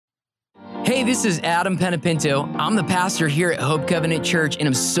Hey, this is Adam Penapinto. I'm the pastor here at Hope Covenant Church, and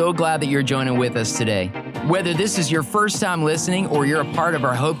I'm so glad that you're joining with us today. Whether this is your first time listening or you're a part of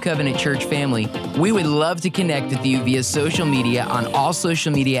our Hope Covenant Church family, we would love to connect with you via social media on all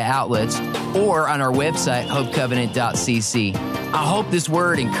social media outlets or on our website, hopecovenant.cc. I hope this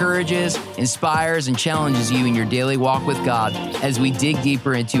word encourages, inspires, and challenges you in your daily walk with God as we dig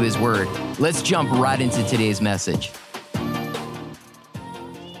deeper into His Word. Let's jump right into today's message.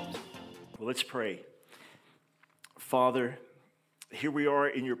 Let's pray. Father, here we are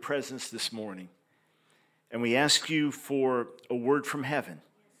in your presence this morning, and we ask you for a word from heaven.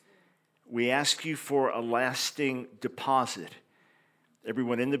 We ask you for a lasting deposit.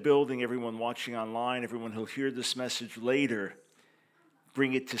 Everyone in the building, everyone watching online, everyone who'll hear this message later,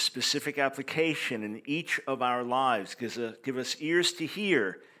 bring it to specific application in each of our lives. Give us ears to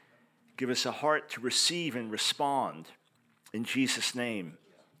hear. Give us a heart to receive and respond. In Jesus' name,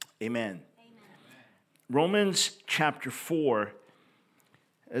 amen. Romans chapter 4,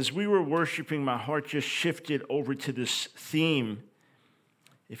 as we were worshiping, my heart just shifted over to this theme.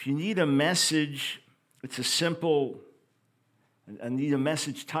 If you need a message, it's a simple, I need a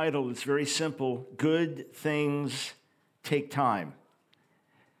message title, it's very simple. Good things take time.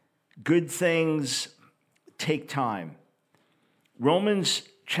 Good things take time. Romans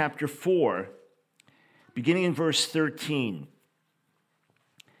chapter 4, beginning in verse 13.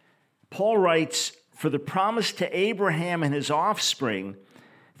 Paul writes, "For the promise to Abraham and his offspring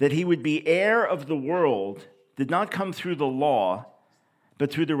that he would be heir of the world did not come through the law,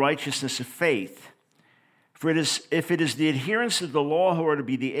 but through the righteousness of faith. For if it is the adherents of the law who are to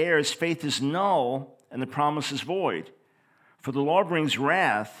be the heirs, faith is null and the promise is void. For the law brings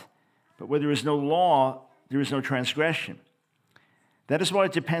wrath, but where there is no law, there is no transgression. That is why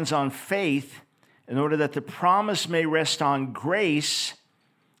it depends on faith, in order that the promise may rest on grace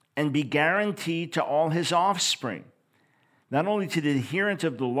and be guaranteed to all his offspring, not only to the adherent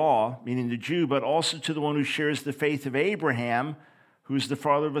of the law, meaning the Jew, but also to the one who shares the faith of Abraham, who is the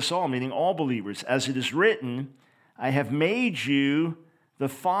father of us all, meaning all believers. As it is written, I have made you the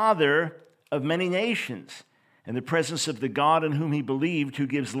father of many nations, in the presence of the God in whom he believed, who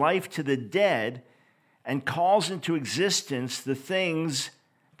gives life to the dead and calls into existence the things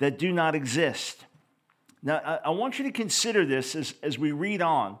that do not exist." Now, I want you to consider this as we read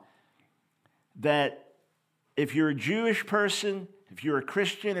on, that if you're a Jewish person, if you're a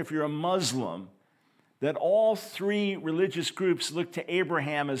Christian, if you're a Muslim, that all three religious groups look to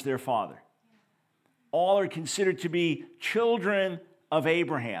Abraham as their father. All are considered to be children of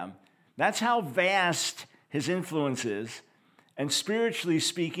Abraham. That's how vast his influence is. And spiritually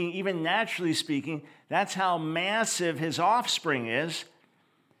speaking, even naturally speaking, that's how massive his offspring is.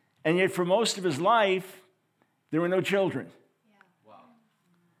 And yet for most of his life, there were no children. Yeah. Wow.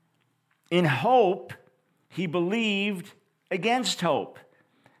 In hope, he believed against hope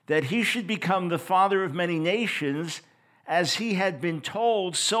that he should become the father of many nations, as he had been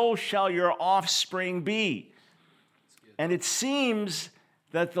told, so shall your offspring be. And it seems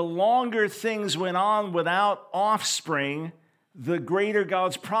that the longer things went on without offspring, the greater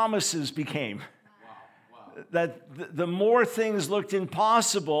God's promises became. Wow. Wow. That the more things looked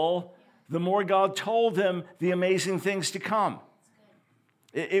impossible, the more God told him the amazing things to come.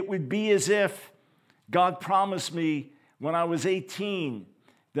 It would be as if God promised me when I was 18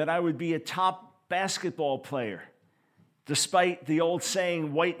 that I would be a top basketball player, despite the old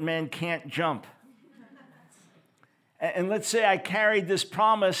saying, white men can't jump. And let's say I carried this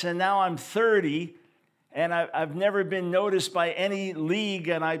promise and now I'm 30 and I've never been noticed by any league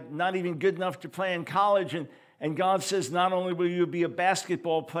and I'm not even good enough to play in college, and God says, not only will you be a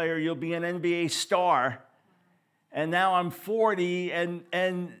basketball player, you'll be an NBA star. And now I'm 40,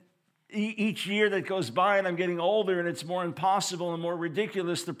 and each year that goes by and I'm getting older and it's more impossible and more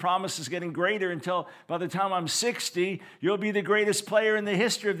ridiculous, the promise is getting greater until by the time I'm 60, you'll be the greatest player in the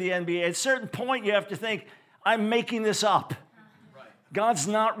history of the NBA. At a certain point, you have to think, I'm making this up. Right. God's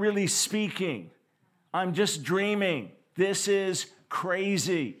not really speaking. I'm just dreaming. This is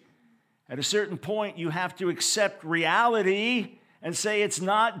crazy. At a certain point, you have to accept reality and say it's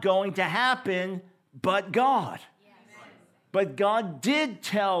not going to happen, but God. Yes. But God did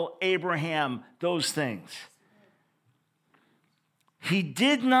tell Abraham those things. He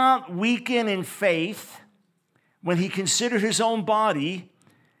did not weaken in faith when he considered his own body,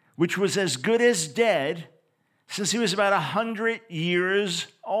 which was as good as dead, since he was about 100 years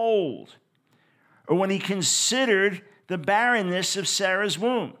old, or when he considered the barrenness of Sarah's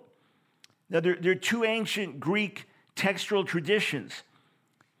womb. Now, there are two ancient Greek textual traditions.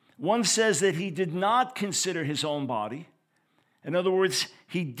 One says that he did not consider his own body, In other words,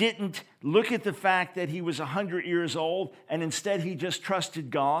 he didn't look at the fact that he was 100 years old, and instead he just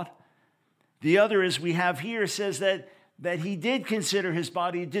trusted God. The other, as we have here, says that he did consider his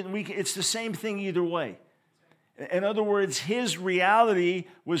body. It's the same thing either way. In other words, his reality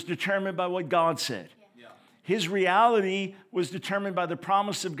was determined by what God said. Yeah. His reality was determined by the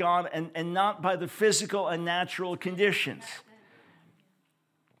promise of God and not by the physical and natural conditions.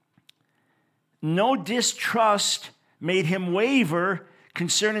 No distrust made him waver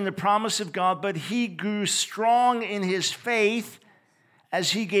concerning the promise of God, but he grew strong in his faith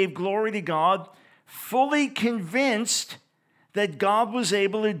as he gave glory to God, fully convinced that God was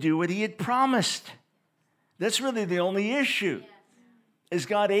able to do what he had promised. That's really the only issue. Is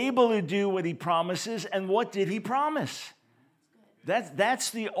God able to do what he promises, and what did he promise? That's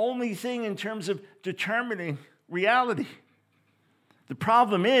the only thing in terms of determining reality. The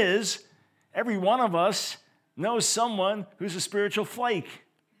problem is, every one of us knows someone who's a spiritual flake.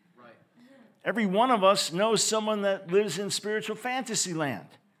 Right. Every one of us knows someone that lives in spiritual fantasy land.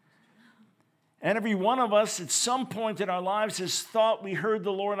 And every one of us at some point in our lives has thought we heard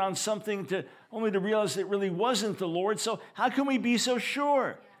the Lord on something only to realize it really wasn't the Lord. So how can we be so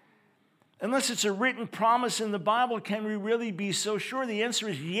sure? Unless it's a written promise in the Bible, can we really be so sure? The answer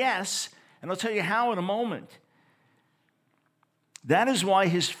is yes, and I'll tell you how in a moment. That is why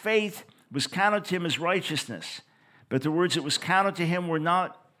his faith was counted to him as righteousness. But the words that was counted to him were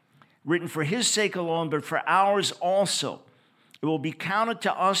not written for his sake alone, but for ours also. It will be counted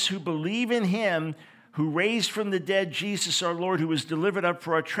to us who believe in him who raised from the dead Jesus our Lord, who was delivered up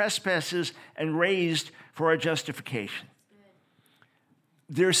for our trespasses and raised for our justification.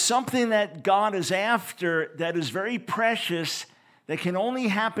 There's something that God is after that is very precious that can only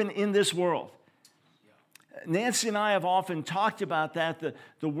happen in this world. Nancy and I have often talked about that,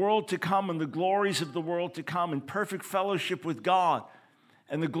 the world to come and the glories of the world to come and perfect fellowship with God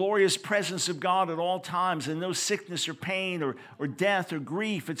and the glorious presence of God at all times and no sickness or pain or death or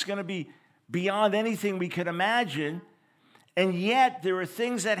grief. It's going to be beyond anything we could imagine. And yet there are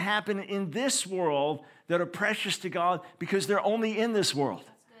things that happen in this world that are precious to God because they're only in this world.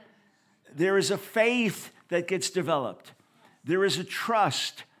 There is a faith that gets developed. There is a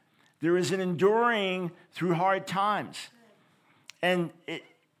trust. There is an enduring through hard times. And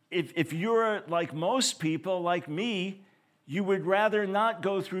if you're like most people, like me, you would rather not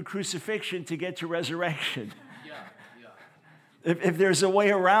go through crucifixion to get to resurrection. Yeah. If there's a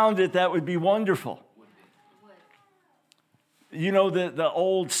way around it, that would be wonderful. You know, the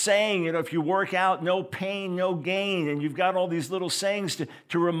old saying, if you work out, no pain, no gain. And you've got all these little sayings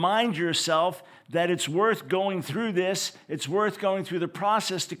to remind yourself that it's worth going through this. It's worth going through the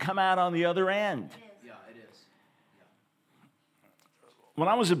process to come out on the other end. Yeah, it is. Yeah. When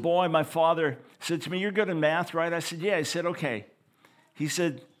I was a boy, my father said to me, "You're good in math, right?" I said, "Yeah." He said, "Okay." He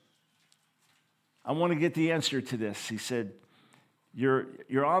said, "I want to get the answer to this." He said,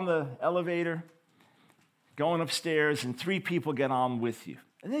 You're on the elevator, going upstairs, and 3 people get on with you.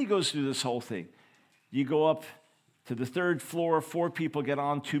 And then he goes through this whole thing. You go up to the 3rd floor, 4 people get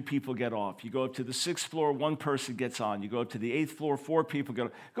on, 2 people get off. You go up to the 6th floor, 1 person gets on. You go up to the 8th floor, 4 people get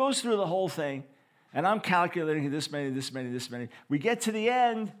on. Goes through the whole thing, and I'm calculating this many, this many, this many. We get to the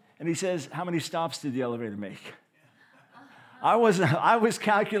end, and he says, "How many stops did the elevator make?" I was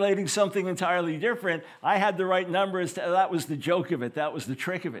calculating something entirely different. I had the right numbers. That was the joke of it. That was the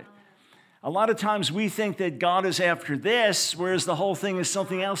trick of it. A lot of times we think that God is after this, whereas the whole thing is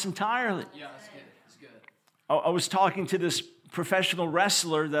something else entirely. Yeah, that's good. That's good. I was talking to this professional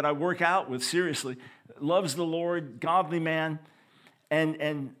wrestler that I work out with, seriously, loves the Lord, godly man,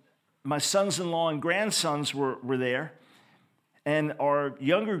 and my sons-in-law and grandsons were there, and our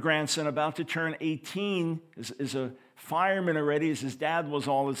younger grandson, about to turn 18, is a fireman already, as his dad was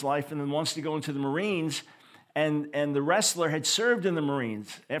all his life, and then wants to go into the Marines. And the wrestler had served in the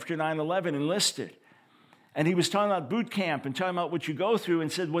Marines after 9/11, enlisted. And he was talking about boot camp and talking about what you go through,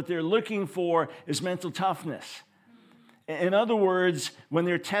 and said what they're looking for is mental toughness. In other words, when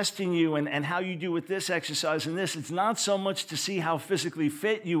they're testing you and how you do with this exercise and this, it's not so much to see how physically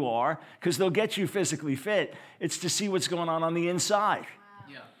fit you are, because they'll get you physically fit. It's to see what's going on the inside.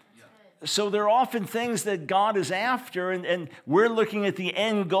 So there are often things that God is after, and we're looking at the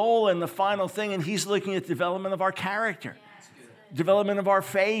end goal and the final thing, and he's looking at development of our character, development of our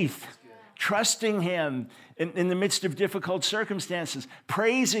faith, trusting him in the midst of difficult circumstances,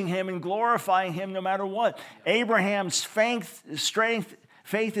 praising him and glorifying him no matter what. Abraham's faith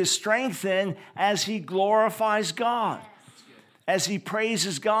is strengthened as he glorifies God, as he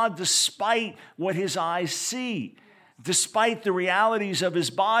praises God despite what his eyes see. despite the realities of his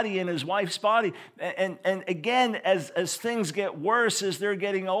body and his wife's body. And again, as things get worse, as they're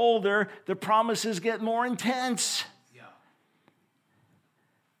getting older, the promises get more intense. Yeah.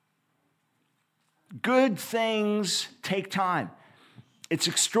 Good things take time. It's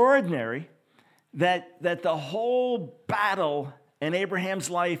extraordinary that the whole battle in Abraham's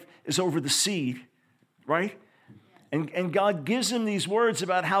life is over the seed, right? And God gives him these words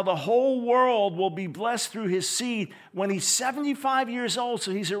about how the whole world will be blessed through his seed when he's 75 years old,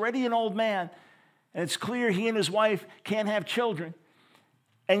 so he's already an old man. And it's clear he and his wife can't have children.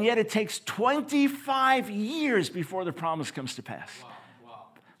 And yet it takes 25 years before the promise comes to pass. Wow.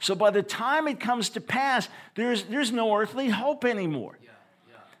 So by the time it comes to pass, there's no earthly hope anymore. Yeah.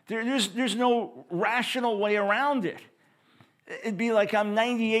 There's no rational way around it. It'd be like I'm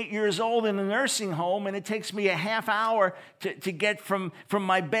 98 years old in a nursing home, and it takes me a half hour to get from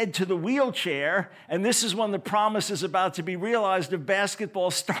my bed to the wheelchair, and this is when the promise is about to be realized of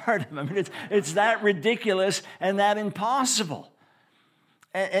basketball stardom. I mean, it's that ridiculous and that impossible.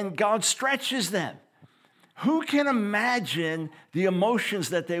 And God stretches them. Who can imagine the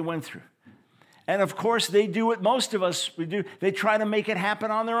emotions that they went through? And of course, they do what most of us would do. They try to make it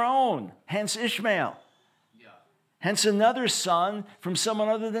happen on their own, hence Ishmael. Hence another son from someone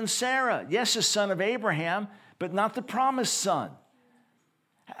other than Sarah. Yes, a son of Abraham, but not the promised son.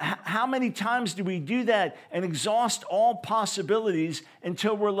 How many times do we do that and exhaust all possibilities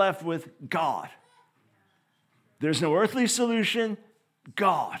until we're left with God? There's no earthly solution,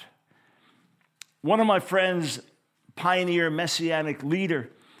 God. One of my friends, pioneer messianic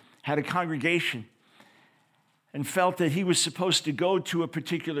leader, had a congregation and felt that he was supposed to go to a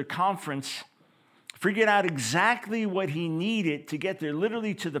particular conference, figured out exactly what he needed to get there,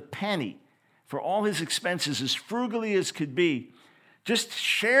 literally to the penny, for all his expenses, as frugally as could be, just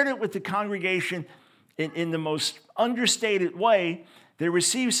shared it with the congregation in the most understated way. They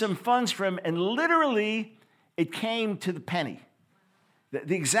received some funds from him, and literally it came to the penny,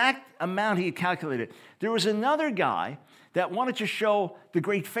 the exact amount he had calculated. There was another guy that wanted to show the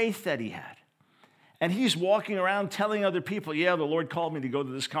great faith that he had. And he's walking around telling other people, yeah, the Lord called me to go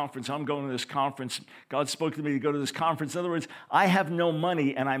to this conference. I'm going to this conference. God spoke to me to go to this conference. In other words, I have no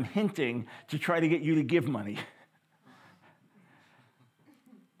money, and I'm hinting to try to get you to give money.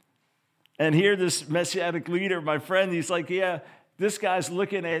 And here this messianic leader, my friend, he's like, yeah, this guy's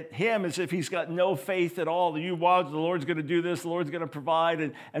looking at him as if he's got no faith at all. You watch, the Lord's going to do this, the Lord's going to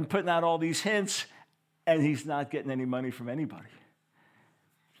provide, and putting out all these hints, and he's not getting any money from anybody.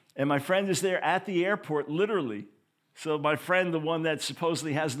 And my friend is there at the airport, literally. So my friend, the one that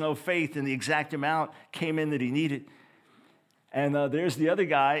supposedly has no faith in the exact amount, came in that he needed. And there's the other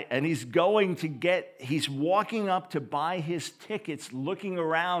guy, and he's walking up to buy his tickets, looking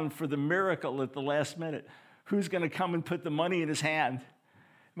around for the miracle at the last minute. Who's going to come and put the money in his hand?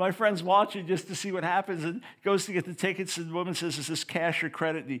 My friend's watching just to see what happens and goes to get the tickets, and the woman says, is this cash or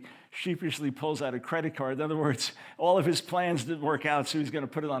credit? And he sheepishly pulls out a credit card. In other words, all of his plans didn't work out, so he's going to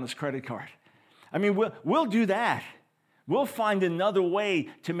put it on his credit card. I mean, we'll do that. We'll find another way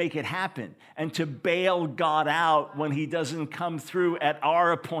to make it happen and to bail God out when he doesn't come through at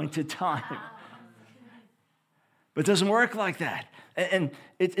our appointed time. But it doesn't work like that. And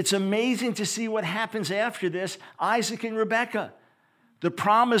it's amazing to see what happens after this. Isaac and Rebekah. The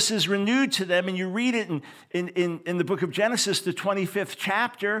promise is renewed to them, and you read it in the book of Genesis, the 25th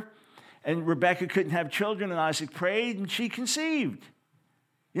chapter, and Rebekah couldn't have children, and Isaac prayed, and she conceived.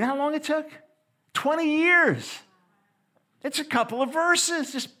 You know how long it took? 20 years. It's a couple of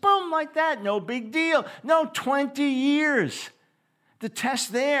verses, just boom, like that, no big deal. No, 20 years. The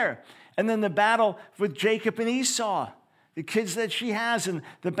test there. And then the battle with Jacob and Esau. The kids that she has, and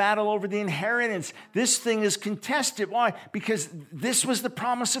the battle over the inheritance. This thing is contested. Why? Because this was the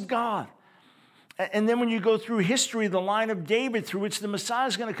promise of God. And then when you go through history, the line of David through which the Messiah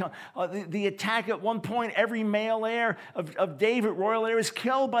is going to come, the attack at one point, every male heir of David, royal heir, is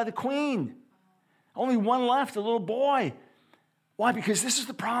killed by the queen. Only one left, a little boy. Why? Because this is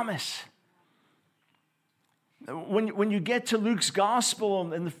the promise. When you get to Luke's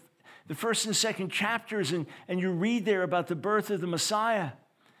gospel and the first and second chapters, and you read there about the birth of the Messiah,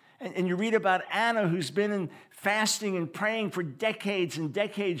 and you read about Anna, who's been in fasting and praying for decades and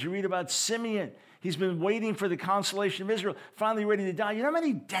decades. You read about Simeon. He's been waiting for the consolation of Israel, finally ready to die. You know how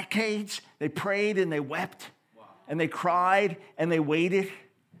many decades they prayed and they wept, and they cried and they waited?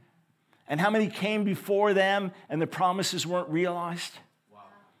 And how many came before them and the promises weren't realized?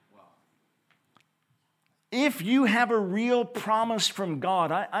 If you have a real promise from God,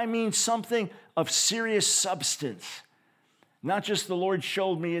 I mean something of serious substance, not just the Lord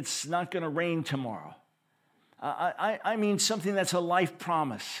showed me it's not going to rain tomorrow. I mean something that's a life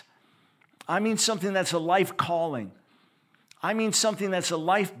promise. I mean something that's a life calling. I mean something that's a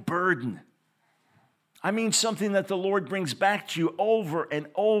life burden. I mean something that the Lord brings back to you over and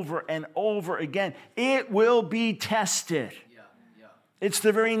over and over again. It will be tested. Yeah. It's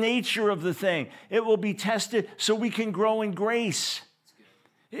the very nature of the thing. It will be tested so we can grow in grace.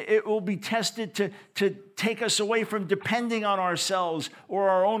 It will be tested to take us away from depending on ourselves or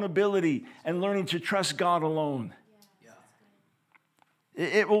our own ability and learning to trust God alone. Yeah.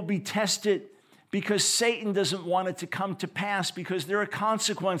 It will be tested because Satan doesn't want it to come to pass because there are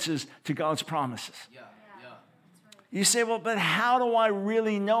consequences to God's promises. Yeah. You say, well, but how do I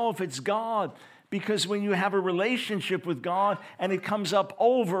really know if it's God? Because when you have a relationship with God and it comes up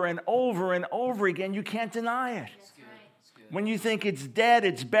over and over and over again, you can't deny it. When you think it's dead,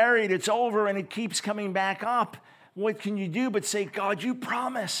 it's buried, it's over, and it keeps coming back up, what can you do but say, God, you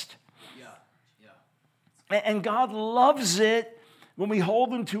promised? Yeah. And God loves it when we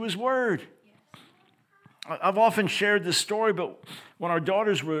hold him to his word. I've often shared this story, but when our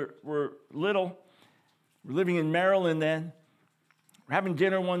daughters were little, we're living in Maryland then, we're having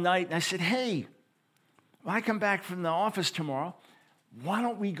dinner one night, and I said, hey, when I come back from the office tomorrow, why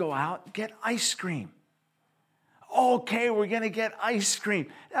don't we go out and get ice cream? Okay, we're going to get ice cream.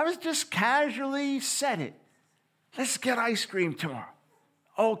 I was just casually said it. Let's get ice cream tomorrow.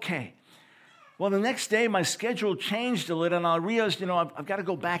 Okay. Well, the next day, my schedule changed a little, and I realized, I've got to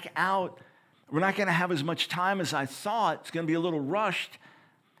go back out. We're not going to have as much time as I thought. It's going to be a little rushed.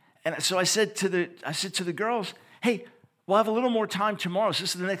 And so I said to the girls, hey, we'll have a little more time tomorrow. So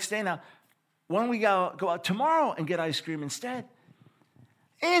this is the next day now. Why don't we go out tomorrow and get ice cream instead?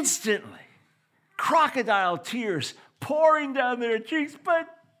 Instantly. Crocodile tears pouring down their cheeks. But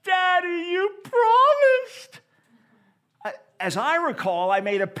Daddy, you promised. As I recall, I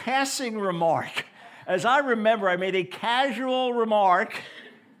made a passing remark. As I remember, I made a casual remark,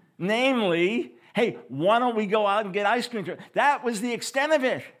 namely, hey, why don't we go out and get ice cream? That was the extent of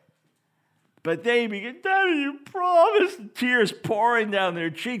it. But they began, Daddy, you promised. Tears pouring down their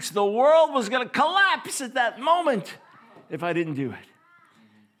cheeks. The world was going to collapse at that moment if I didn't do it.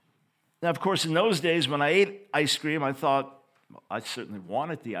 Now, of course, in those days when I ate ice cream, I thought, well, I certainly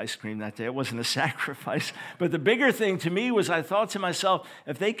wanted the ice cream that day. It wasn't a sacrifice. But the bigger thing to me was I thought to myself,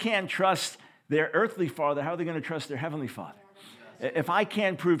 if they can't trust their earthly father, how are they going to trust their heavenly father? If I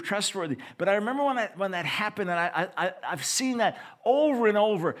can't prove trustworthy. But I remember when that happened, and I've seen that over and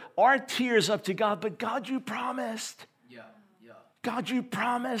over, our tears up to God, but God, you promised. Yeah. God, you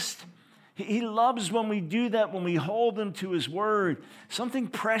promised. He loves when we do that, when we hold him to his word. Something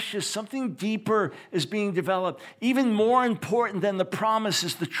precious, something deeper is being developed. Even more important than the promise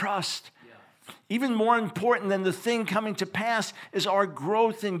is the trust. Yeah. Even more important than the thing coming to pass is our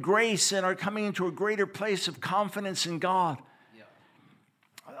growth in grace and our coming into a greater place of confidence in God. Yeah.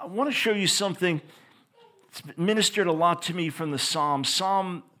 I want to show you something that's ministered a lot to me from the Psalms.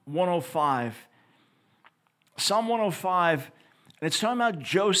 Psalm 105. Psalm 105, and it's talking about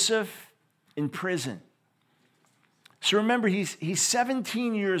Joseph in prison. So remember, he's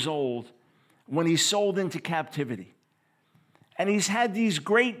 17 years old when he's sold into captivity. And he's had these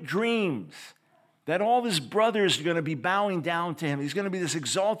great dreams that all his brothers are going to be bowing down to him. He's going to be this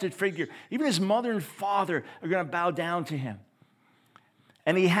exalted figure. Even his mother and father are going to bow down to him.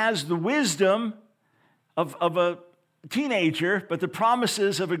 And he has the wisdom of a teenager, but the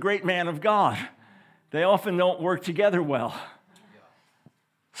promises of a great man of God. They often don't work together well.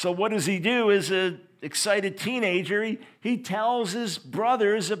 So what does he do as an excited teenager? He tells his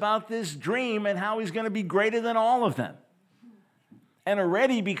brothers about this dream and how he's going to be greater than all of them. And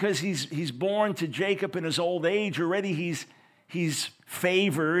already, because he's born to Jacob in his old age, already he's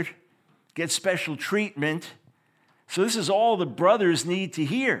favored, gets special treatment. So this is all the brothers need to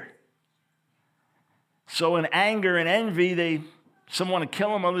hear. So in anger and envy, some want to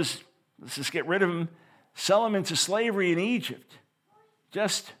kill him, others, let's just get rid of him, sell him into slavery in Egypt.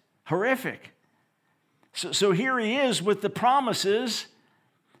 Just horrific. So here he is with the promises,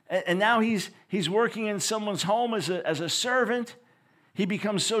 and now he's working in someone's home as a servant. He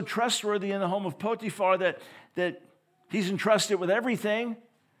becomes so trustworthy in the home of Potiphar that he's entrusted with everything.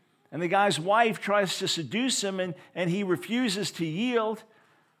 And the guy's wife tries to seduce him, and he refuses to yield.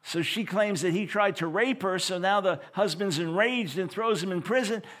 So she claims that he tried to rape her, so now the husband's enraged and throws him in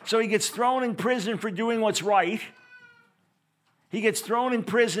prison. So he gets thrown in prison for doing what's right. He gets thrown in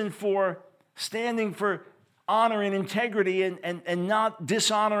prison for standing for honor and integrity and not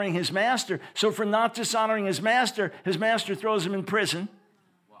dishonoring his master. So for not dishonoring his master throws him in prison.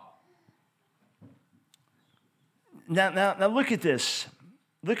 Wow. Now look at this.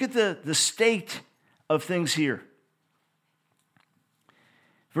 Look at the state of things here.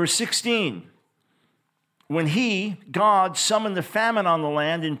 Verse 16, when he, God, summoned the famine on the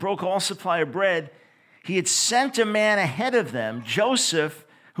land and broke all supply of bread, he had sent a man ahead of them, Joseph,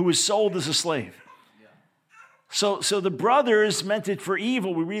 who was sold as a slave. So the brothers meant it for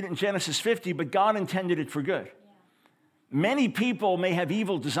evil. We read it in Genesis 50, but God intended it for good. Many people may have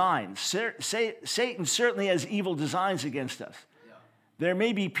evil designs. Satan certainly has evil designs against us. There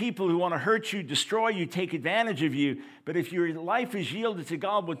may be people who want to hurt you, destroy you, take advantage of you, but if your life is yielded to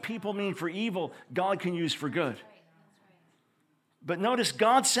God, what people mean for evil, God can use for good. But notice,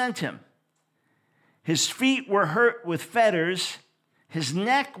 God sent him. His feet were hurt with fetters. His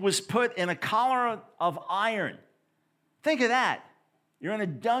neck was put in a collar of iron. Think of that. You're in a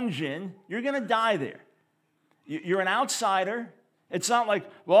dungeon. You're going to die there. You're an outsider. It's not like,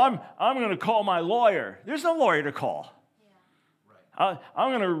 well, I'm going to call my lawyer. There's no lawyer to call. I'm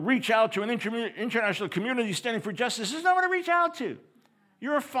going to reach out to an international community standing for justice. There's no one to reach out to.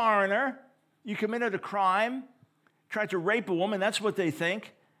 You're a foreigner. You committed a crime, tried to rape a woman. That's what they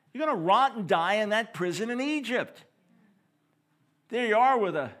think. You're going to rot and die in that prison in Egypt. There you are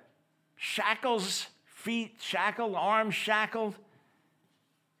with a shackles, feet shackled, arms shackled,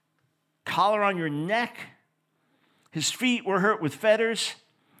 collar on your neck. His feet were hurt with fetters.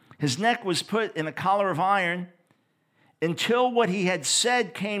 His neck was put in a collar of iron. Until what he had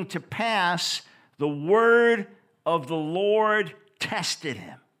said came to pass, the word of the Lord tested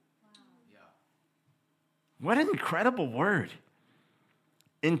him. What an incredible word.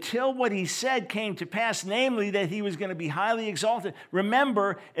 Until what he said came to pass, namely that he was going to be highly exalted.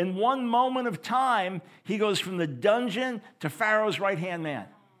 Remember, in one moment of time, he goes from the dungeon to Pharaoh's right-hand man.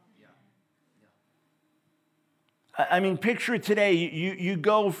 I mean, picture it today. You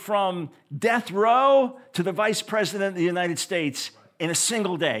go from death row to the vice president of the United States in a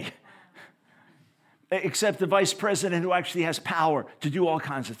single day. Except the vice president who actually has power to do all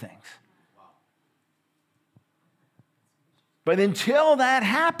kinds of things. But until that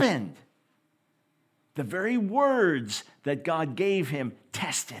happened, the very words that God gave him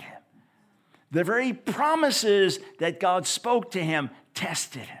tested him. The very promises that God spoke to him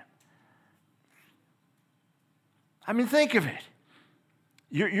tested him. I mean, think of it.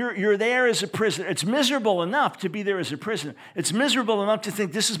 You're there as a prisoner. It's miserable enough to be there as a prisoner. It's miserable enough to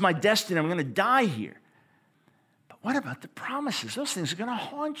think, this is my destiny. I'm going to die here. But what about the promises? Those things are going to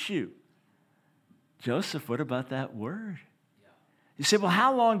haunt you. Joseph, what about that word? You say, well,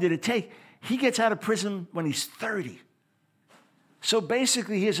 how long did it take? He gets out of prison when he's 30. So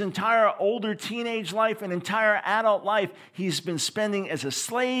basically, his entire older teenage life and entire adult life, he's been spending as a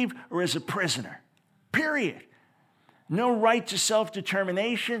slave or as a prisoner. Period. No right to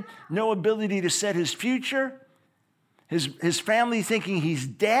self-determination, no ability to set his future, his family thinking he's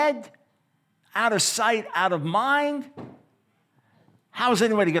dead, out of sight, out of mind. How is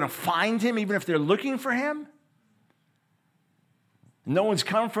anybody going to find him, even if they're looking for him? No one's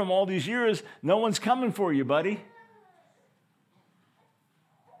come from all these years. No one's coming for you, buddy.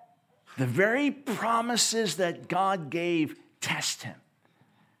 The very promises that God gave test him.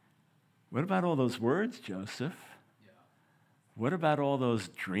 What about all those words, Joseph? What about all those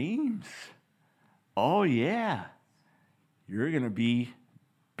dreams? Oh, yeah. You're going to be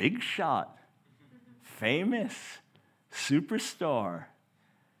big shot, famous, superstar.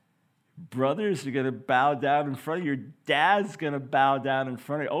 Brothers are going to bow down in front of you. Your dad's going to bow down in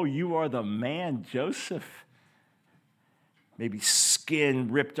front of you. Oh, you are the man, Joseph. Maybe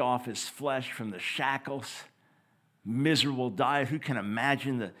skin ripped off his flesh from the shackles. Miserable diet. Who can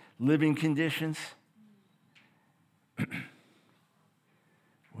imagine the living conditions?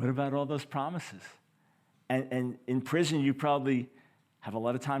 What about all those promises? And in prison, you probably have a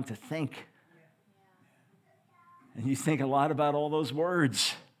lot of time to think. And you think a lot about all those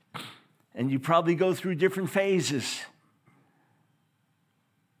words. And you probably go through different phases.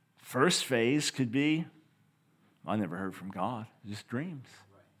 First phase could be, I never heard from God. Just dreams.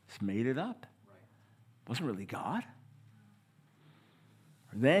 Just made it up. It wasn't really God.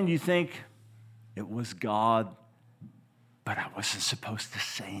 Then you think, it was God, but I wasn't supposed to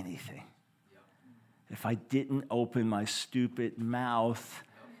say anything. If I didn't open my stupid mouth,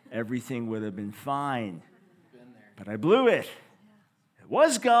 everything would have been fine. But I blew it. It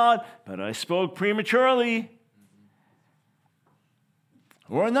was God, but I spoke prematurely.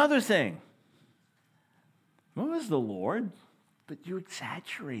 Or another thing. What was the Lord? But you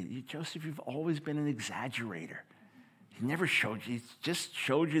exaggerated. Joseph, you've always been an exaggerator. He never showed you. He just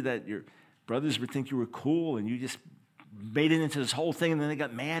showed you that your brothers would think you were cool, and you just made it into this whole thing, and then they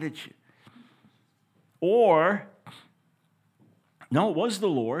got mad at you. Or, no, it was the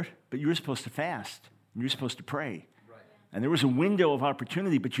Lord, but you were supposed to fast. And you're supposed to pray. Right. And there was a window of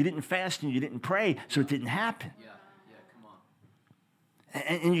opportunity, but you didn't fast and you didn't pray, so it didn't happen. Yeah, come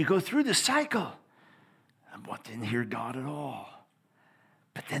on. And you go through the cycle. And didn't hear God at all.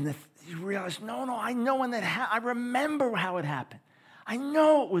 But then you realize, no, I know when that I remember how it happened. I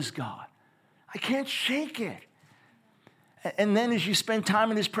know it was God. I can't shake it. And then as you spend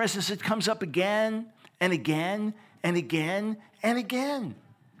time in his presence, it comes up again and again and again and again.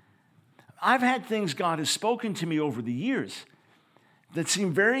 I've had things God has spoken to me over the years that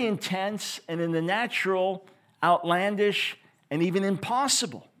seem very intense and in the natural, outlandish, and even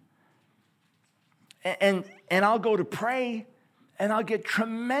impossible. And I'll go to pray, and I'll get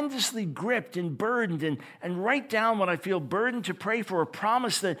tremendously gripped and burdened and write down what I feel burdened to pray for, a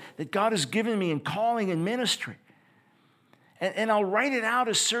promise that God has given me in calling and ministry. And I'll write it out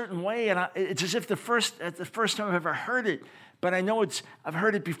a certain way, and it's as if the first time I've ever heard it, but I know I've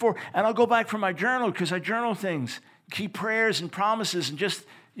heard it before. And I'll go back from my journal, because I journal things, key prayers and promises, and just,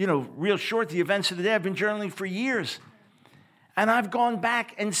 real short, the events of the day. I've been journaling for years. And I've gone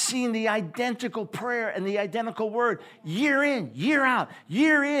back and seen the identical prayer and the identical word, year in, year out,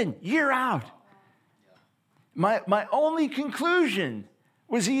 year in, year out. My only conclusion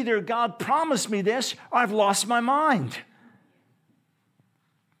was either God promised me this, or I've lost my mind.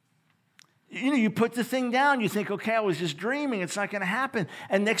 You put the thing down, you think, okay, I was just dreaming, it's not going to happen.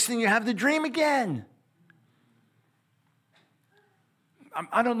 And next thing you have the dream again.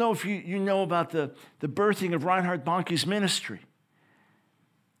 I don't know if you know about the birthing of Reinhard Bonnke's ministry.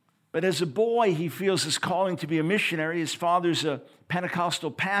 But as a boy, he feels his calling to be a missionary. His father's a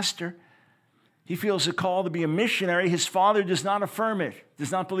Pentecostal pastor. He feels a call to be a missionary. His father does not affirm it,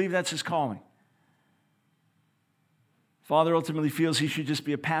 does not believe that's his calling. Father ultimately feels he should just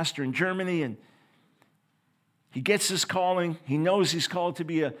be a pastor in Germany, and he gets his calling. He knows he's called to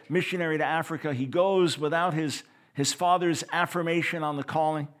be a missionary to Africa. He goes without his father's affirmation on the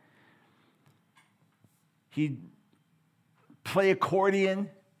calling. He'd play accordion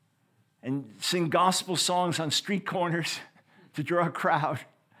and sing gospel songs on street corners to draw a crowd.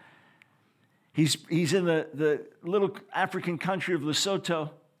 He's in the little African country of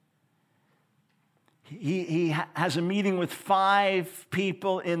Lesotho. He has a meeting with 5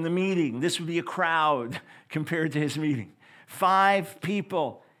 people in the meeting. This would be a crowd compared to his meeting. 5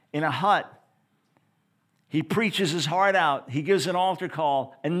 people in a hut. He preaches his heart out. He gives an altar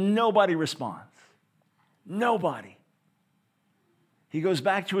call, and nobody responds. Nobody. He goes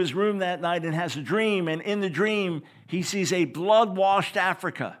back to his room that night and has a dream, and in the dream, he sees a blood-washed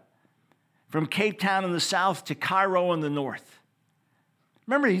Africa from Cape Town in the south to Cairo in the north.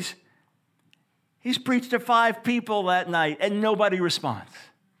 Remember, he's preached to 5 people that night, and nobody responds.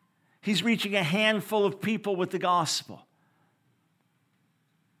 He's reaching a handful of people with the gospel.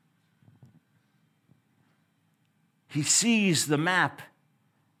 He sees the map,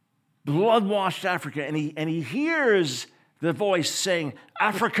 blood-washed Africa, and he hears the voice saying,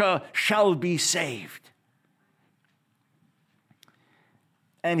 "Africa shall be saved."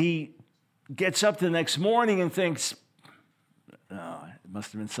 And he gets up the next morning and thinks, oh, it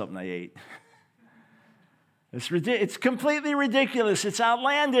must have been something I ate. It's completely ridiculous. It's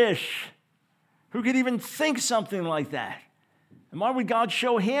outlandish. Who could even think something like that? And why would God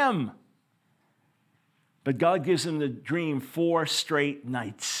show him? But God gives him the dream 4 straight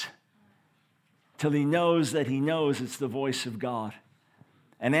nights till he knows it's the voice of God.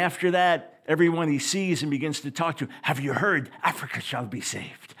 And after that, everyone he sees and begins to talk to, have you heard? Africa shall be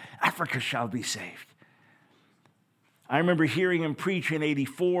saved. Africa shall be saved. I remember hearing him preach in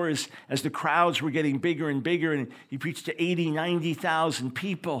 84 as the crowds were getting bigger and bigger, and he preached to 80, 90,000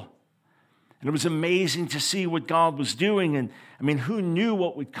 people. And it was amazing to see what God was doing. And I mean, who knew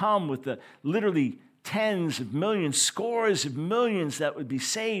what would come with the literally tens of millions, scores of millions that would be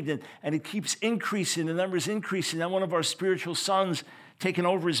saved. And it keeps increasing, the numbers increasing. Now one of our spiritual sons taking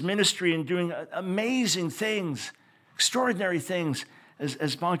over his ministry and doing amazing things, extraordinary things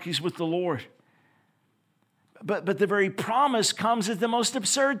as Bonnke's with the Lord. But the very promise comes at the most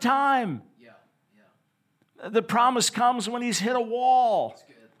absurd time. Yeah. The promise comes when he's hit a wall.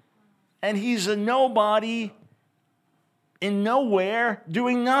 And he's a nobody in nowhere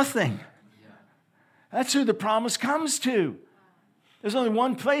doing nothing. That's who the promise comes to. There's only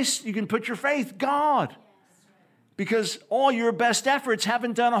one place you can put your faith, God. Because all your best efforts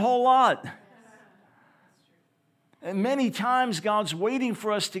haven't done a whole lot. And many times God's waiting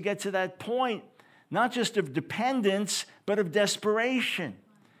for us to get to that point, not just of dependence, but of desperation.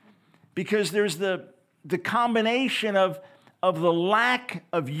 Because there's the combination of the lack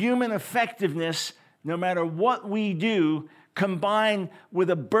of human effectiveness no matter what we do, combined with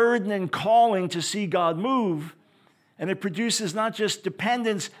a burden and calling to see God move. And it produces not just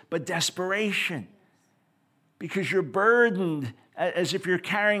dependence, but desperation. Because you're burdened as if you're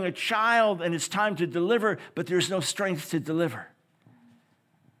carrying a child and it's time to deliver, but there's no strength to deliver.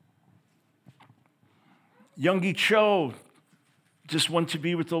 Youngie Cho just went to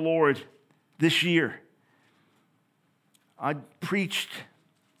be with the Lord this year. I preached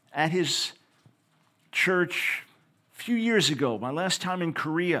at his church a few years ago, my last time in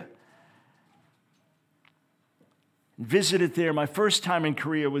Korea. Visited there. My first time in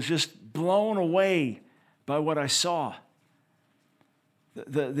Korea was just blown away by what I saw.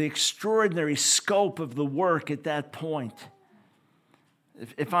 The extraordinary scope of the work at that point.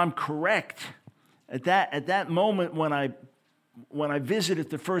 If I'm correct, at that moment when I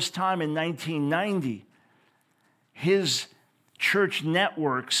visited the first time in 1990, his church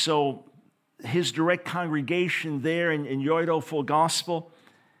network, so his direct congregation there in Yoido Full Gospel,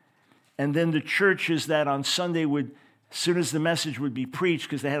 and then the churches that on Sunday would, as soon as the message would be preached,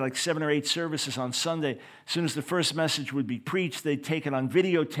 because they had like 7 or 8 services on Sunday, as soon as the first message would be preached, they'd take it on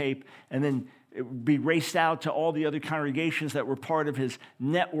videotape, and then it would be raced out to all the other congregations that were part of his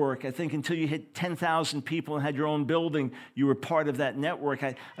network. I think until you hit 10,000 people and had your own building, you were part of that network.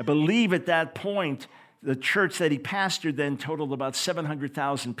 I believe at that point, the church that he pastored then totaled about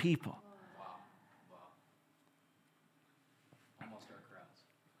 700,000 people. Almost our crowds.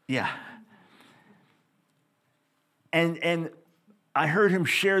 Yeah. And I heard him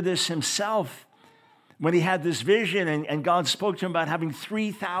share this himself when he had this vision and God spoke to him about having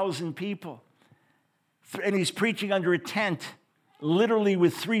 3,000 people. And he's preaching under a tent, literally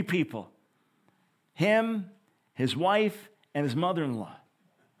with 3 people. Him, his wife, and his mother-in-law.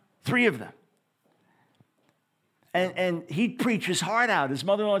 3 of them. And he'd preach his heart out. His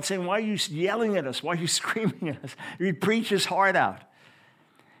mother-in-law would say, "Why are you yelling at us? Why are you screaming at us?" He'd preach his heart out.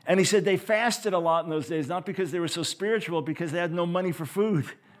 And he said they fasted a lot in those days, not because they were so spiritual, because they had no money for food.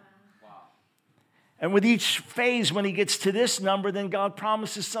 Wow. And with each phase, when he gets to this number, then God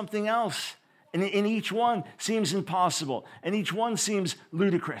promises something else. And in each one seems impossible. And each one seems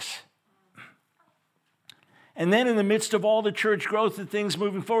ludicrous. And then in the midst of all the church growth and things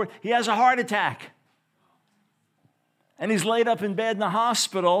moving forward, he has a heart attack. And he's laid up in bed in the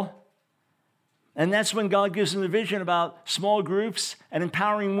hospital. And that's when God gives him the vision about small groups and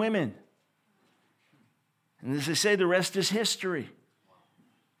empowering women. And as I say, the rest is history.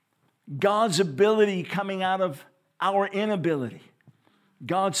 God's ability coming out of our inability.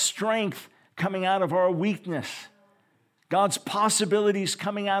 God's strength coming out of our weakness. God's possibilities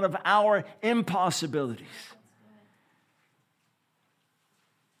coming out of our impossibilities.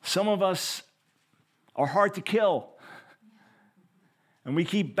 Some of us are hard to kill. And we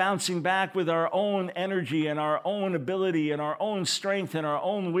keep bouncing back with our own energy and our own ability and our own strength and our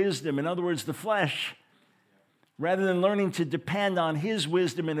own wisdom. In other words, the flesh. Rather than learning to depend on his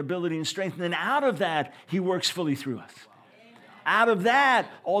wisdom and ability and strength. And then out of that, he works fully through us. Out of that,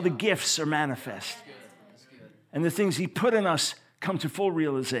 all the gifts are manifest. And the things he put in us come to full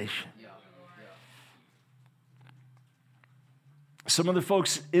realization. Some of the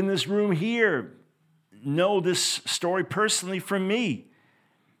folks in this room here know this story personally from me.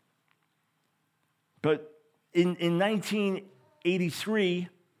 But in 1983,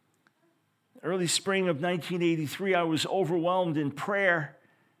 early spring of 1983, I was overwhelmed in prayer.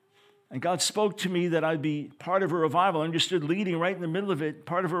 And God spoke to me that I'd be part of a revival. I understood leading right in the middle of it,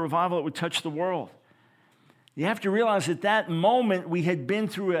 part of a revival that would touch the world. You have to realize at that moment, we had been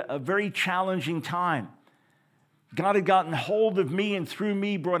through a very challenging time. God had gotten hold of me and through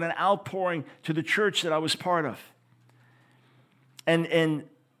me brought an outpouring to the church that I was part of. And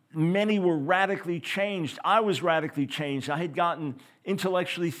many were radically changed. I was radically changed. I had gotten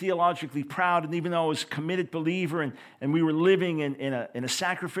intellectually, theologically proud, and even though I was a committed believer and we were living in a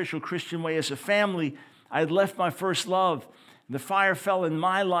sacrificial Christian way as a family, I had left my first love. The fire fell in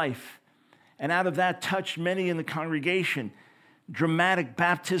my life, and out of that touched many in the congregation. Dramatic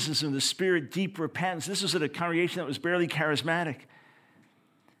baptisms in the Spirit, deep repentance. This was at a congregation that was barely charismatic.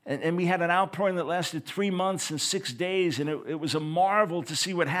 And we had an outpouring that lasted 3 months and 6 days, and it was a marvel to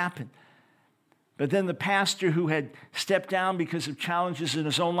see what happened. But then the pastor who had stepped down because of challenges in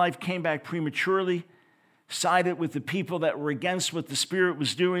his own life came back prematurely, sided with the people that were against what the Spirit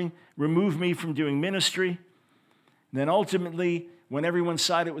was doing, removed me from doing ministry. And then ultimately, when everyone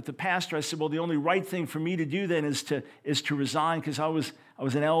sided with the pastor, I said, well, the only right thing for me to do then is to resign, because I was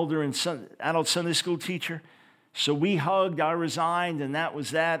an elder and adult Sunday school teacher. So we hugged, I resigned, and that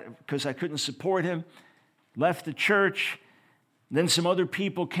was that, because I couldn't support him. Left the church, Then some other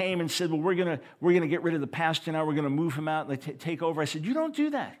people came and said, well, we're gonna get rid of the pastor now. We're going to move him out and take over. I said, you don't do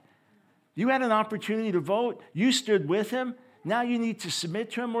that. You had an opportunity to vote. You stood with him. Now you need to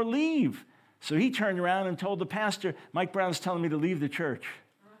submit to him or leave. So he turned around and told the pastor, Mike Brown's telling me to leave the church.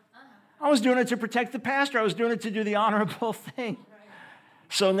 I was doing it to protect the pastor. I was doing it to do the honorable thing.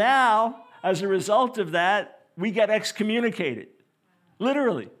 So now, as a result of that, we got excommunicated.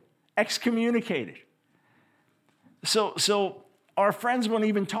 Literally, excommunicated. So our friends won't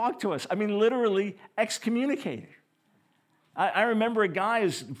even talk to us. I mean, literally excommunicated. I remember a guy,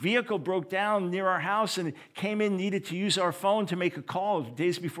 his vehicle broke down near our house and came in, needed to use our phone to make a call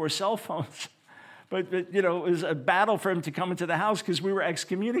days before cell phones. But it was a battle for him to come into the house because we were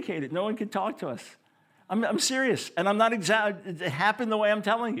excommunicated. No one could talk to us. I'm serious, and I'm not it happened the way I'm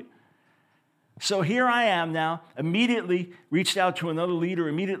telling you. So here I am now, immediately reached out to another leader,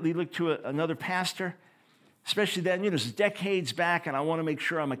 immediately looked to another pastor, especially then, it's decades back, and I want to make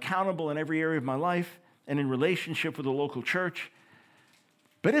sure I'm accountable in every area of my life and in relationship with the local church.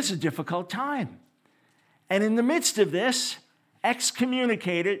 But it's a difficult time. And in the midst of this,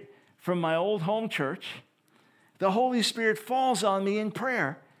 excommunicated from my old home church, the Holy Spirit falls on me in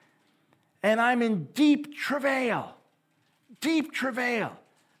prayer, and I'm in deep travail,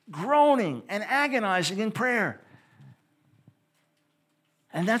 groaning and agonizing in prayer.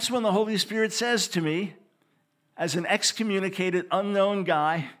 And that's when the Holy Spirit says to me, as an excommunicated, unknown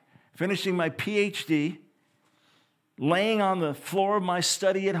guy, finishing my PhD, laying on the floor of my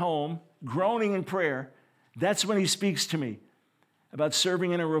study at home, groaning in prayer, that's when he speaks to me about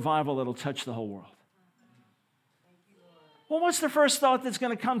serving in a revival that'll touch the whole world. Well, what's the first thought that's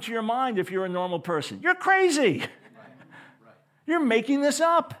going to come to your mind if you're a normal person? You're crazy. You're making this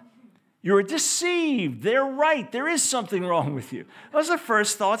up. You're deceived. They're right. There is something wrong with you. Those are the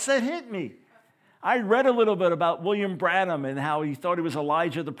first thoughts that hit me. I read a little bit about William Branham and how he thought he was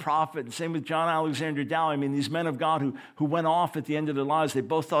Elijah the prophet, and same with John Alexander Dowie. I mean, these men of God who went off at the end of their lives, they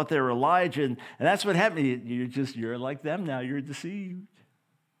both thought they were Elijah, and that's what happened. You're like them now. You're deceived.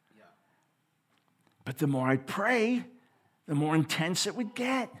 Yeah. But the more I'd pray, the more intense it would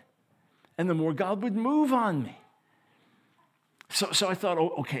get, and the more God would move on me. So I thought,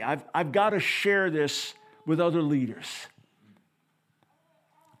 okay, I've got to share this with other leaders.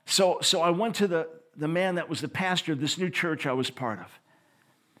 So I went to the man that was the pastor of this new church I was part of.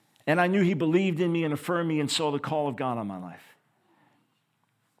 And I knew he believed in me and affirmed me and saw the call of God on my life.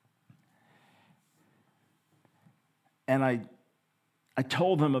 And I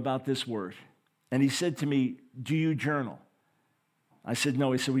told him about this word. And he said to me, do you journal? I said,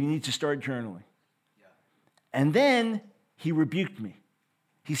 no. He said, well, you need to start journaling. Yeah. And then he rebuked me.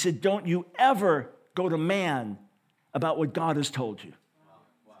 He said, don't you ever go to man about what God has told you.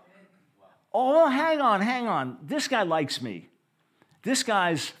 Oh, hang on. This guy likes me. This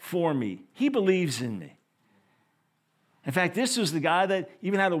guy's for me. He believes in me. In fact, this was the guy that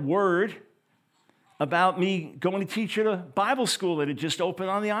even had a word about me going to teach at a Bible school that had just opened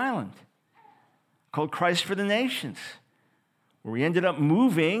on the island called Christ for the Nations, where we ended up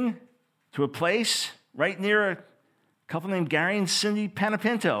moving to a place right near a couple named Gary and Cindy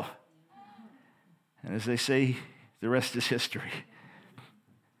Panapinto. And as they say, the rest is history.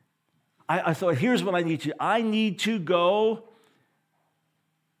 I thought, here's what I need to do. I need to go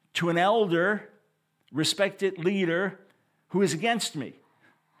to an elder, respected leader, who is against me.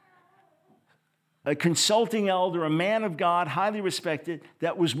 A consulting elder, a man of God, highly respected,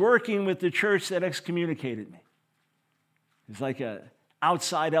 that was working with the church that excommunicated me. It's like an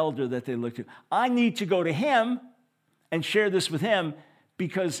outside elder that they looked to. I need to go to him and share this with him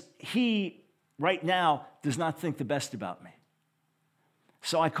because he, right now, does not think the best about me.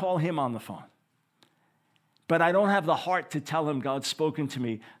 So I call him on the phone. But I don't have the heart to tell him God's spoken to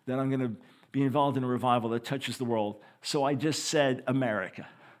me that I'm going to be involved in a revival that touches the world. So I just said, America.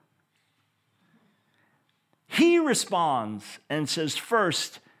 He responds and says,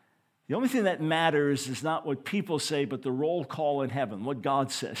 first, the only thing that matters is not what people say, but the roll call in heaven, what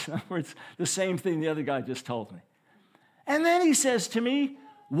God says. In other words, the same thing the other guy just told me. And then he says to me,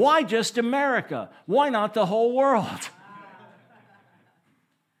 why just America? Why not the whole world?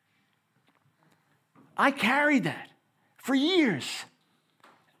 I carried that for years.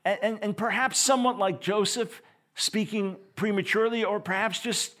 And perhaps somewhat like Joseph, speaking prematurely, or perhaps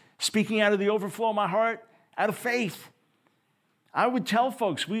just speaking out of the overflow of my heart, out of faith. I would tell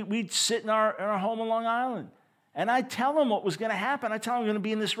folks, we'd sit in our home on Long Island, and I'd tell them what was going to happen. I'd tell them I'm going to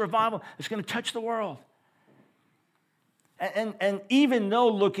be in this revival. It's going to touch the world. And even though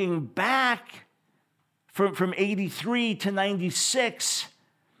looking back from 83 to 96,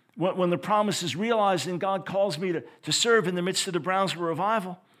 when the promise is realized and God calls me to serve in the midst of the Brownsville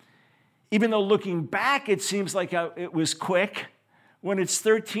revival, even though looking back it seems like it was quick, when it's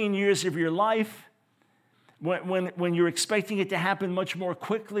 13 years of your life, when you're expecting it to happen much more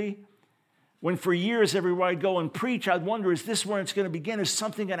quickly, when for years everywhere I'd go and preach, I'd wonder, is this where it's going to begin? Is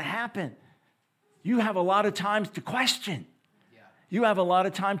something going to happen? You have a lot of time to question. You have a lot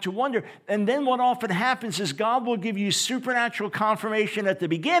of time to wonder. And then what often happens is God will give you supernatural confirmation at the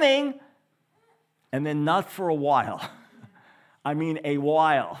beginning and then not for a while. I mean, a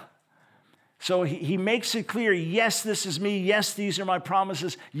while. So he makes it clear, yes, this is me. Yes, these are my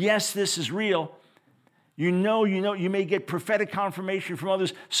promises. Yes, this is real. You may get prophetic confirmation from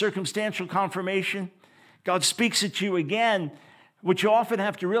others, circumstantial confirmation. God speaks it to you again. What you often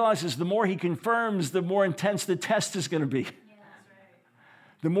have to realize is the more he confirms, the more intense the test is going to be.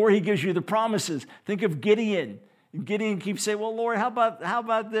 The more he gives you the promises. Think of Gideon. Gideon keeps saying, well, Lord, how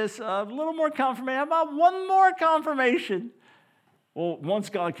about this? A little more confirmation. How about one more confirmation? Well,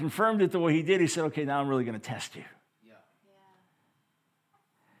 once God confirmed it the way he did, he said, okay, now I'm really going to test you.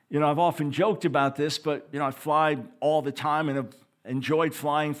 I've often joked about this, but, I fly all the time and have enjoyed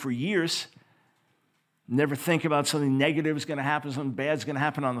flying for years. Never think about something negative is going to happen, something bad is going to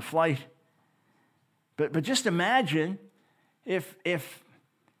happen on the flight. But just imagine if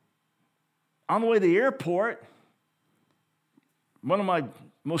on the way to the airport, one of my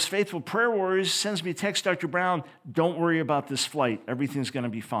most faithful prayer warriors sends me a text, Dr. Brown, don't worry about this flight. Everything's going to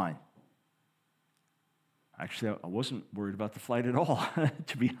be fine. Actually, I wasn't worried about the flight at all,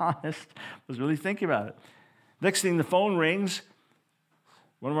 to be honest. I was really thinking about it. Next thing, the phone rings.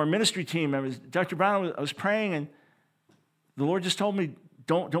 One of our ministry team members, Dr. Brown, I was praying, and the Lord just told me,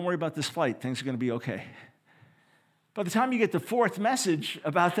 don't worry about this flight. Things are going to be okay. By the time you get the fourth message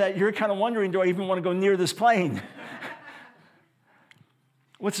about that, you're kind of wondering, do I even want to go near this plane?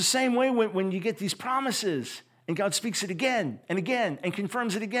 Well, it's the same way when you get these promises and God speaks it again and again and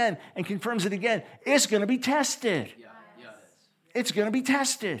confirms it again and confirms it again. It's going to be tested. It's going to be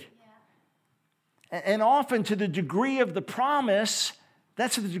tested. And often to the degree of the promise,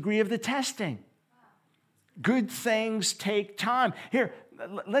 that's the degree of the testing. Good things take time. Here,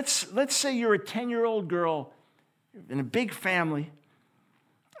 let's say you're a 10-year-old girl in a big family,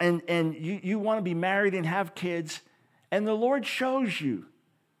 and you want to be married and have kids, and the Lord shows you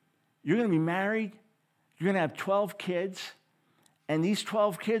you're going to be married, you're going to have 12 kids, and these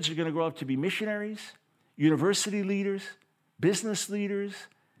 12 kids are going to grow up to be missionaries, university leaders, business leaders,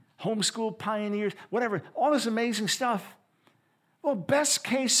 homeschool pioneers, whatever, all this amazing stuff. Well, best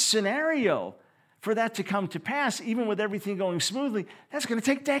case scenario for that to come to pass, even with everything going smoothly, that's going to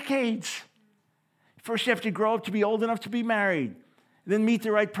take decades. First, you have to grow up to be old enough to be married, then meet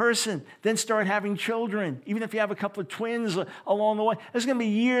the right person, then start having children. Even if you have a couple of twins along the way, there's going to be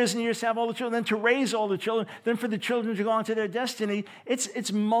years and years to have all the children, then to raise all the children, then for the children to go on to their destiny.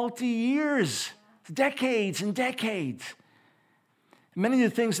 It's multi-years, decades and decades. Many of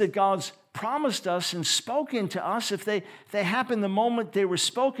the things that God's promised us and spoken to us, if they happened the moment they were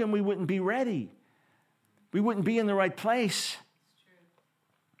spoken, we wouldn't be ready. We wouldn't be in the right place.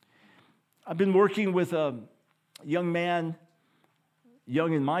 I've been working with a young man,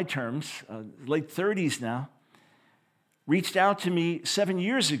 young in my terms, late 30s now, reached out to me 7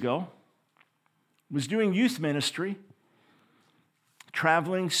 years ago, was doing youth ministry,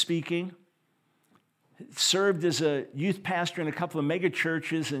 traveling, speaking, served as a youth pastor in a couple of mega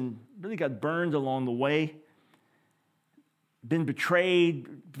churches and really got burned along the way, been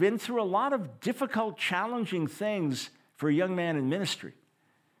betrayed, been through a lot of difficult, challenging things for a young man in ministry.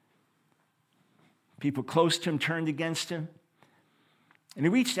 People close to him turned against him. And he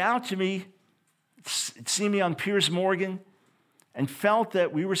reached out to me, seen me on Piers Morgan, and felt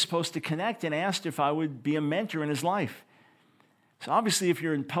that we were supposed to connect and asked if I would be a mentor in his life. So obviously, if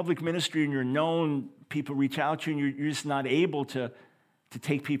you're in public ministry and you're known, people reach out to you and you're just not able to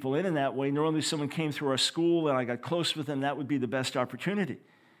take people in that way. Normally, someone came through our school and I got close with them, that would be the best opportunity.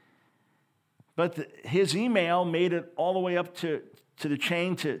 But his email made it all the way up to the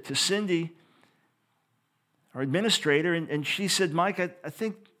chain to Cindy, our administrator, and she said, Mike, I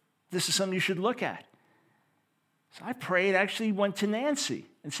think this is something you should look at. So I prayed, actually went to Nancy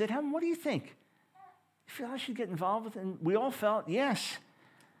and said, what do you think? You feel I should get involved with it? And we all felt, yes.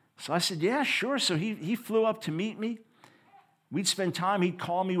 So I said, yeah, sure. So he flew up to meet me. We'd spend time. He'd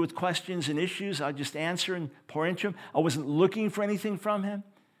call me with questions and issues. I'd just answer and pour into him. I wasn't looking for anything from him,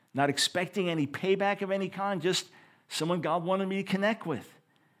 not expecting any payback of any kind, just someone God wanted me to connect with.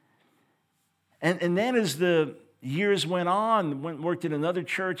 And then as the years went on, went and worked at another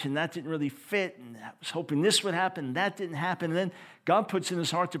church, and that didn't really fit, and I was hoping this would happen, and that didn't happen, and then God puts in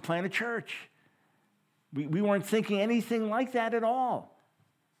his heart to plant a church. We weren't thinking anything like that at all.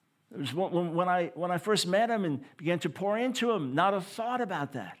 It was when I first met him and began to pour into him, not a thought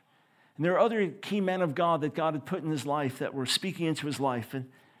about that. And there are other key men of God that God had put in his life that were speaking into his life. And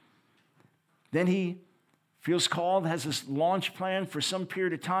then he feels called, has this launch plan for some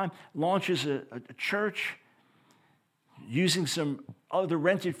period of time, launches a church using some other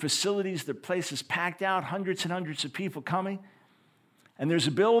rented facilities. The place is packed out, hundreds and hundreds of people coming. And there's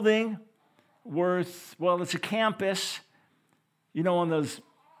a building worth, well, it's a campus. You know, on those,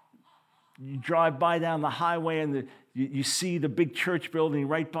 you drive by down the highway and you see the big church building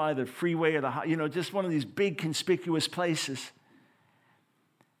right by the freeway or just one of these big conspicuous places.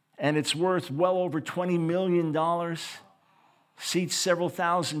 And it's worth well over $20 million, seats several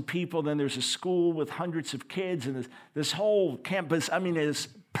thousand people. Then there's a school with hundreds of kids, and this whole campus, is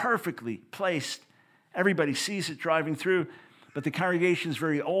perfectly placed. Everybody sees it driving through, but the congregation is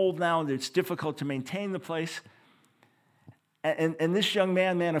very old now, and it's difficult to maintain the place. And this young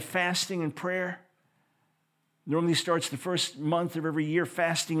man of fasting and prayer, normally starts the first month of every year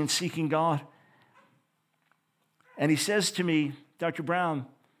fasting and seeking God. And he says to me, Dr. Brown,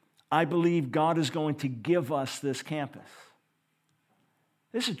 I believe God is going to give us this campus.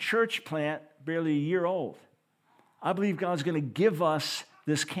 This is a church plant, barely a year old. I believe God's going to give us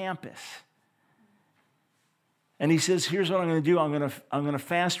this campus. And he says, here's what I'm going to do. I'm going to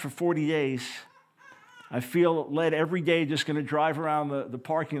fast for 40 days. I feel led every day, just going to drive around the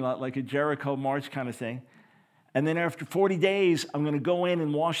parking lot like a Jericho march kind of thing. And then after 40 days, I'm going to go in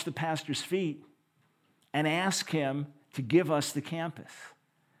and wash the pastor's feet and ask him to give us the campus.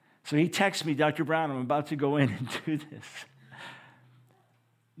 So he texts me, Dr. Brown, I'm about to go in and do this.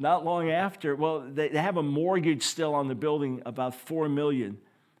 Not long after, they have a mortgage still on the building, about $4 million,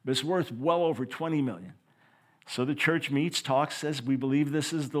 but it's worth well over $20 million. So the church meets, talks, says, we believe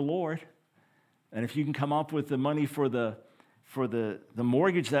this is the Lord. And if you can come up with the money for the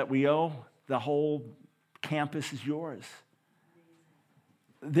mortgage that we owe, the whole campus is yours.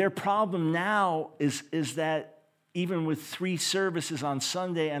 Their problem now is that even with 3 services on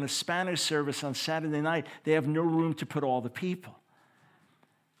Sunday and a Spanish service on Saturday night, they have no room to put all the people.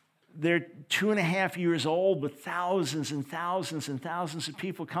 They're 2.5 years old with thousands and thousands and thousands of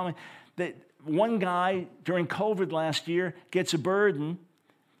people coming. One guy during COVID last year gets a burden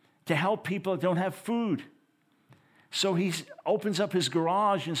to help people that don't have food. So he opens up his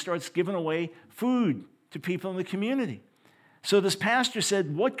garage and starts giving away food to people in the community. So this pastor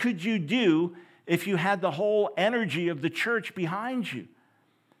said, what could you do if you had the whole energy of the church behind you?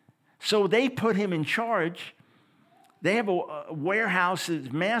 So they put him in charge. They have a warehouse, a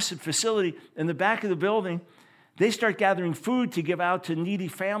massive facility in the back of the building. They start gathering food to give out to needy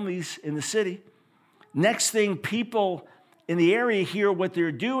families in the city. Next thing, people in the area hear what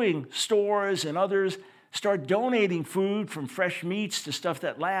they're doing. Stores and others start donating food, from fresh meats to stuff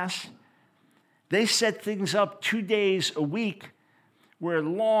that lasts. They set things up 2 days a week where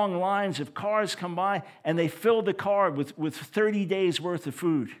long lines of cars come by, and they fill the car with 30 days worth of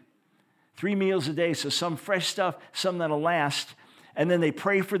food. 3 meals a day, so some fresh stuff, some that'll last. And then they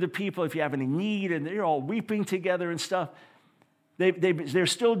pray for the people if you have any need, and they're all weeping together and stuff. They're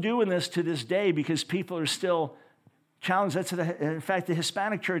still doing this to this day because people are still challenged. In fact, the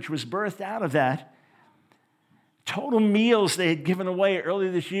Hispanic church was birthed out of that. Total meals they had given away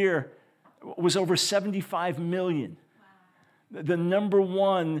earlier this year was over 75 million. Wow. The number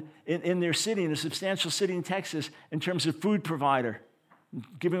one in their city, in a substantial city in Texas, in terms of food provider,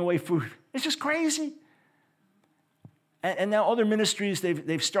 giving away food. It's just crazy. And now other ministries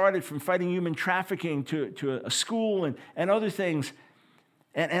they've started, from fighting human trafficking to a school and other things.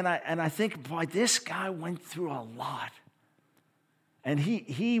 And I think, boy, this guy went through a lot. And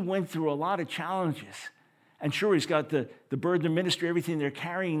he went through a lot of challenges. And sure, he's got the burden of ministry, everything they're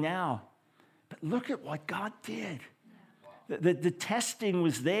carrying now. But look at what God did. The testing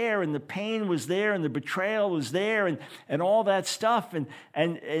was there, and the pain was there, and the betrayal was there, and all that stuff. And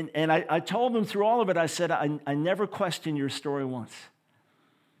I told them through all of it, I said, I never questioned your story once.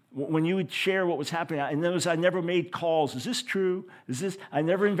 When you would share what was happening, I never made calls. Is this true? I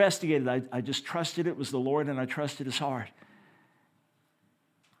never investigated. I just trusted it was the Lord, and I trusted his heart.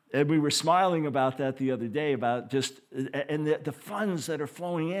 And we were smiling about that the other day, about just, and the funds that are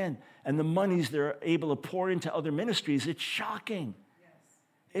flowing in and the monies they're able to pour into other ministries. It's shocking. Yes.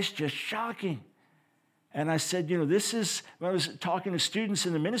 It's just shocking. And I said, this is, when I was talking to students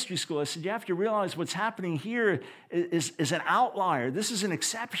in the ministry school, I said, you have to realize what's happening here is an outlier. This is an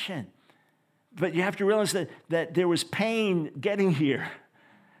exception. But you have to realize that there was pain getting here,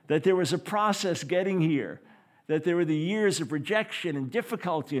 that there was a process getting here, that there were the years of rejection and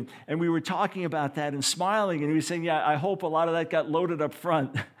difficulty. And we were talking about that and smiling. And he was saying, yeah, I hope a lot of that got loaded up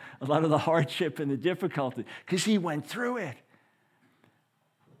front, a lot of the hardship and the difficulty, because he went through it.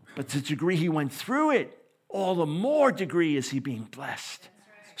 But to the degree he went through it, all the more degree is he being blessed,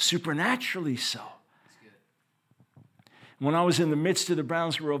 supernaturally so. When I was in the midst of the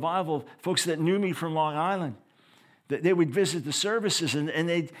Brownsville revival, folks that knew me from Long Island, they would visit the services and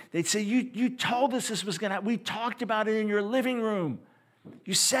they'd say, you told us this was going to happen. We talked about it in your living room.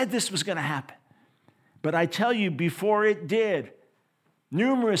 You said this was going to happen. But I tell you, before it did,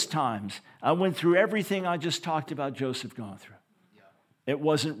 numerous times, I went through everything I just talked about Joseph going through. It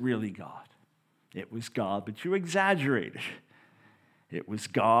wasn't really God. It was God, but you exaggerated. It was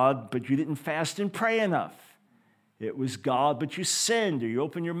God, but you didn't fast and pray enough. It was God, but you sinned, or you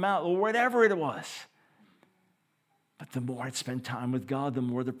opened your mouth, or whatever it was. But the more I'd spend time with God, the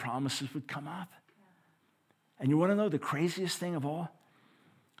more the promises would come up. And you want to know the craziest thing of all?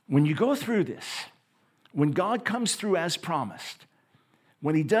 When you go through this, when God comes through as promised,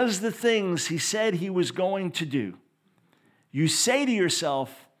 when he does the things he said he was going to do, you say to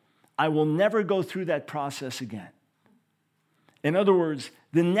yourself, I will never go through that process again. In other words,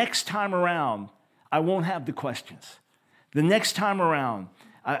 the next time around, I won't have the questions. The next time around,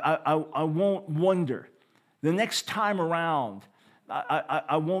 I won't wonder. The next time around,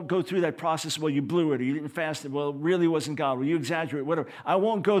 I won't go through that process. Well, you blew it, or you didn't fast it. Well, it really wasn't God. Well, you exaggerate, whatever. I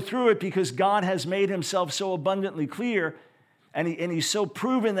won't go through it because God has made himself so abundantly clear, and he's so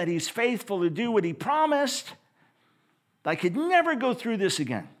proven that he's faithful to do what he promised. I could never go through this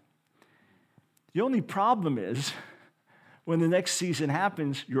again. The only problem is when the next season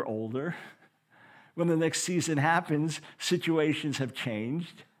happens, you're older. When the next season happens, situations have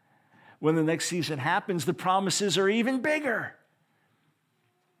changed. When the next season happens, the promises are even bigger.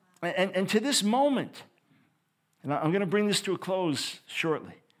 And to this moment, and I'm going to bring this to a close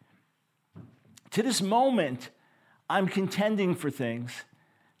shortly. To this moment, I'm contending for things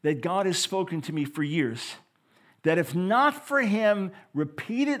that God has spoken to me for years, that if not for him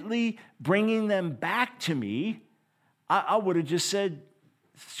repeatedly bringing them back to me, I would have just said,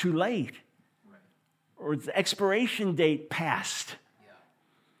 it's too late. Or the expiration date passed.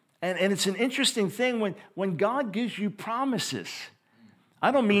 Yeah. And it's an interesting thing when God gives you promises.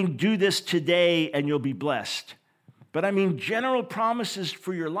 I don't mean do this today and you'll be blessed. But I mean general promises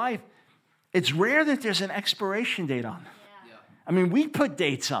for your life. It's rare that there's an expiration date on them. Yeah. I mean, we put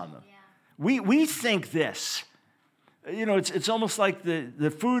dates on them. Yeah. We think this. You know, it's almost like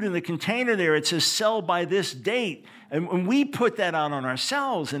the food in the container there. It says sell by this date. And when we put that out on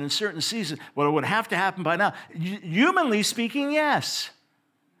ourselves, and in certain seasons, well, it would have to happen by now. Humanly speaking, yes.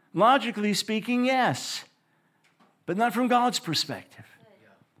 Logically speaking, yes. But not from God's perspective.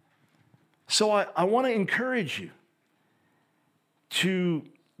 So I want to encourage you to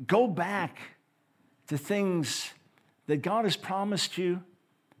go back to things that God has promised you,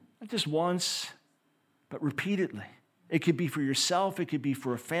 not just once, but repeatedly. It could be for yourself. It could be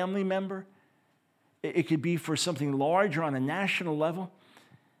for a family member. It could be for something larger on a national level.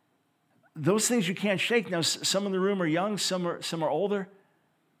 Those things you can't shake. Now, some in the room are young, some are older.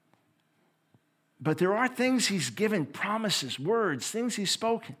 But there are things he's given, promises, words, things he's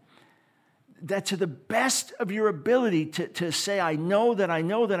spoken, that to the best of your ability to say, I know that I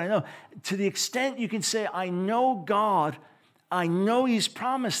know that I know, to the extent you can say, I know God, I know he's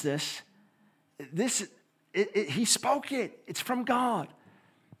promised this, he spoke it. It's from God.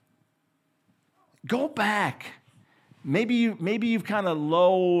 Go back. Maybe you've kind of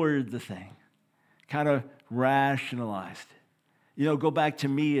lowered the thing, kind of rationalized it. You know, go back to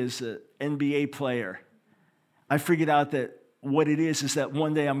me as an NBA player. I figured out that what it is that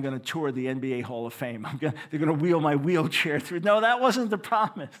one day I'm going to tour the NBA Hall of Fame. They're going to wheel my wheelchair through. No, that wasn't the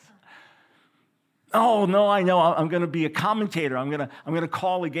promise. Oh, no, I know. I'm going to be a commentator. I'm going to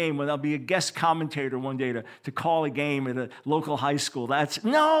call a game. I'll be a guest commentator one day to call a game at a local high school. That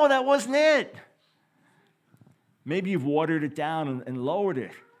wasn't it. Maybe you've watered it down and lowered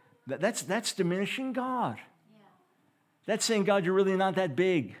it. That's diminishing God. Yeah. That's saying, God, you're really not that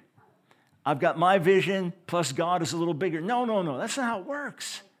big. I've got my vision, plus God is a little bigger. No. That's not how it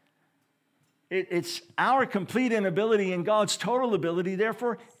works. It's our complete inability and God's total ability.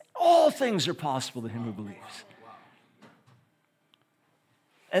 Therefore, all things are possible to him who believes.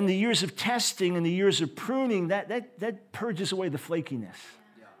 And the years of testing and the years of pruning, that purges away the flakiness.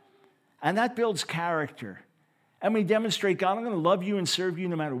 And that builds character. And we demonstrate, God, I'm going to love you and serve you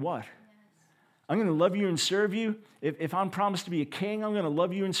no matter what. I'm going to love you and serve you. If I'm promised to be a king, I'm going to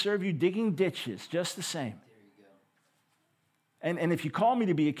love you and serve you, digging ditches, just the same. And if you call me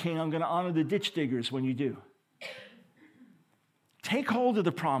to be a king, I'm going to honor the ditch diggers when you do. Take hold of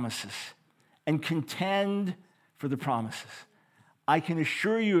the promises and contend for the promises. I can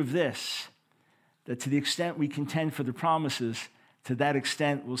assure you of this, that to the extent we contend for the promises, to that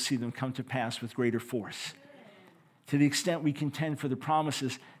extent we'll see them come to pass with greater force. To the extent we contend for the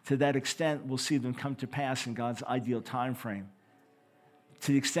promises, to that extent we'll see them come to pass in God's ideal time frame.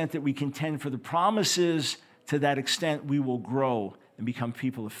 To the extent that we contend for the promises, to that extent we will grow and become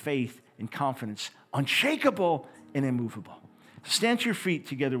people of faith and confidence, unshakable and immovable. Stand to your feet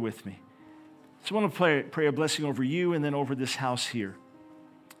together with me. So I want to pray a blessing over you and then over this house here.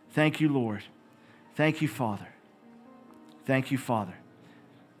 Thank you, Lord. Thank you, Father. Thank you, Father.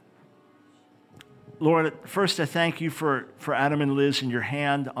 Lord, first I thank you for Adam and Liz and your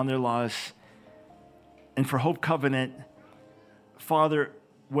hand on their lives, and for Hope Covenant. Father,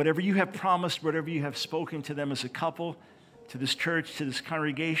 whatever you have promised, whatever you have spoken to them as a couple, to this church, to this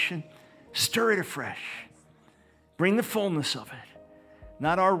congregation, stir it afresh. Bring the fullness of it.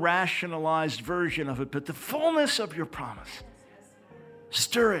 Not our rationalized version of it, but the fullness of your promise.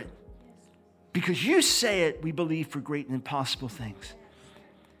 Stir it. Because you say it, we believe for great and impossible things.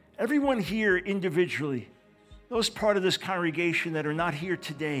 Everyone here individually, those part of this congregation that are not here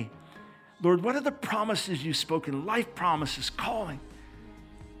today, Lord, what are the promises you've spoken? Life promises, calling,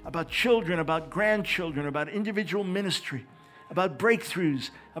 about children, about grandchildren, about individual ministry, about breakthroughs,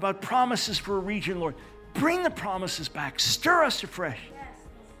 about promises for a region, Lord. Bring the promises back. Stir us afresh.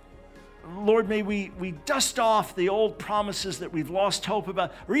 Lord, may we dust off the old promises that we've lost hope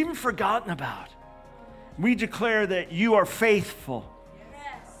about or even forgotten about. We declare that you are faithful,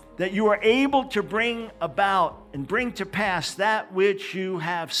 that you are able to bring about and bring to pass that which you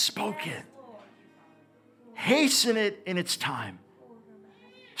have spoken. Hasten it in its time.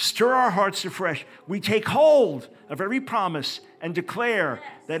 Stir our hearts afresh. We take hold of every promise and declare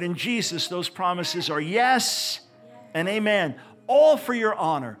that in Jesus those promises are yes and amen. All for your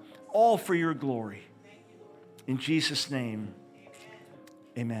honor, all for your glory. In Jesus' name,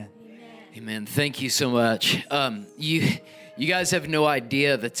 amen. Amen. Thank you so much. You guys have no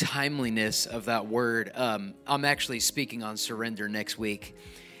idea the timeliness of that word. I'm actually speaking on surrender next week.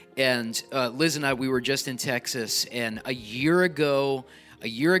 And Liz and I, we were just in Texas, and a year ago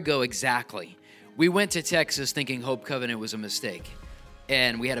exactly, we went to Texas thinking Hope Covenant was a mistake.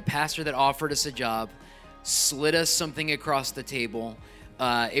 And we had a pastor that offered us a job, slid us something across the table.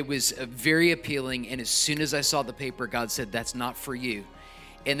 It was very appealing, and as soon as I saw the paper, God said, that's not for you.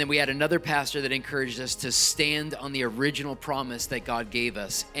 And then we had another pastor that encouraged us to stand on the original promise that God gave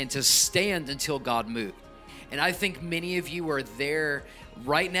us and to stand until God moved. And I think many of you are there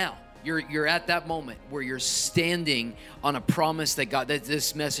right now. You're at that moment where you're standing on a promise that God, that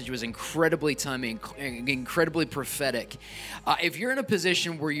this message was incredibly timely, incredibly prophetic. If you're in a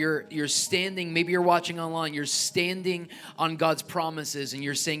position where you're standing, maybe you're watching online, you're standing on God's promises and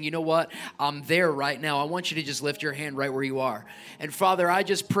you're saying, you know what, I'm there right now. I want you to just lift your hand right where you are. And Father, I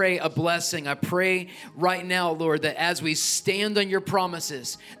just pray a blessing. I pray right now, Lord, that as we stand on your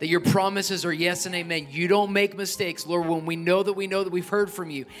promises, that your promises are yes and amen. You don't make mistakes, Lord. When we know that we've heard from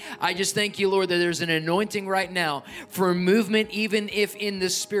you, I just thank you, Lord, that there's an anointing right now for movement, even if in the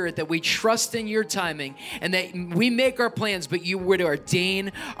spirit, that we trust in your timing and that we make our plans, but you would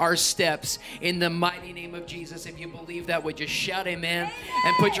ordain our steps in the mighty name of Jesus. If you believe that, would you shout amen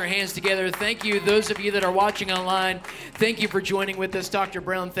and put your hands together. Thank you, those of you that are watching online. Thank you for joining with us. Dr.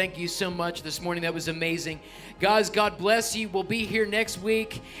 Brown, thank you so much this morning. That was amazing. Guys, God bless you. We'll be here next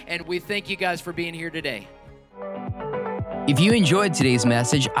week, and we thank you guys for being here today. If you enjoyed today's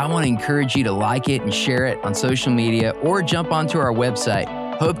message, I want to encourage you to like it and share it on social media or jump onto our website,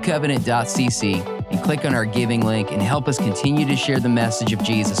 hopecovenant.cc, and click on our giving link and help us continue to share the message of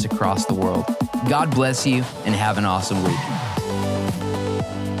Jesus across the world. God bless you and have an awesome week.